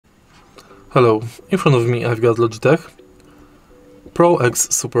Hello, in front of me I've got Logitech PRO X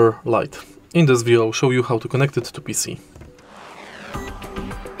SUPERLIGHT. In this video I'll show you how to connect it to PC.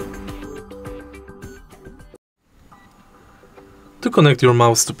 To connect your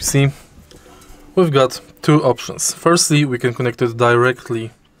mouse to PC, we've got two options. Firstly, we can connect it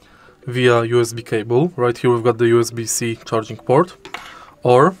directly via USB cable. Right here we've got the USB-C charging port.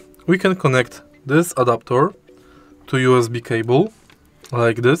 Or we can connect this adapter to USB cable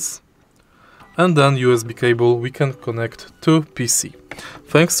like this. And then USB cable we can connect to PC.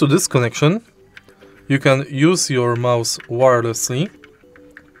 Thanks to this connection, you can use your mouse wirelessly,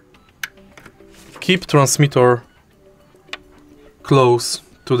 keep transmitter close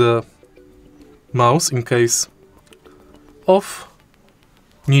to the mouse in case of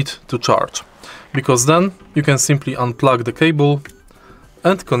need to charge, because then you can simply unplug the cable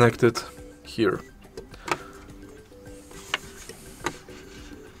and connect it here.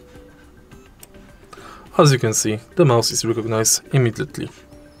 As you can see, the mouse is recognized immediately.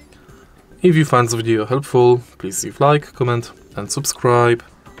 If you find the video helpful, please leave a like, comment and subscribe.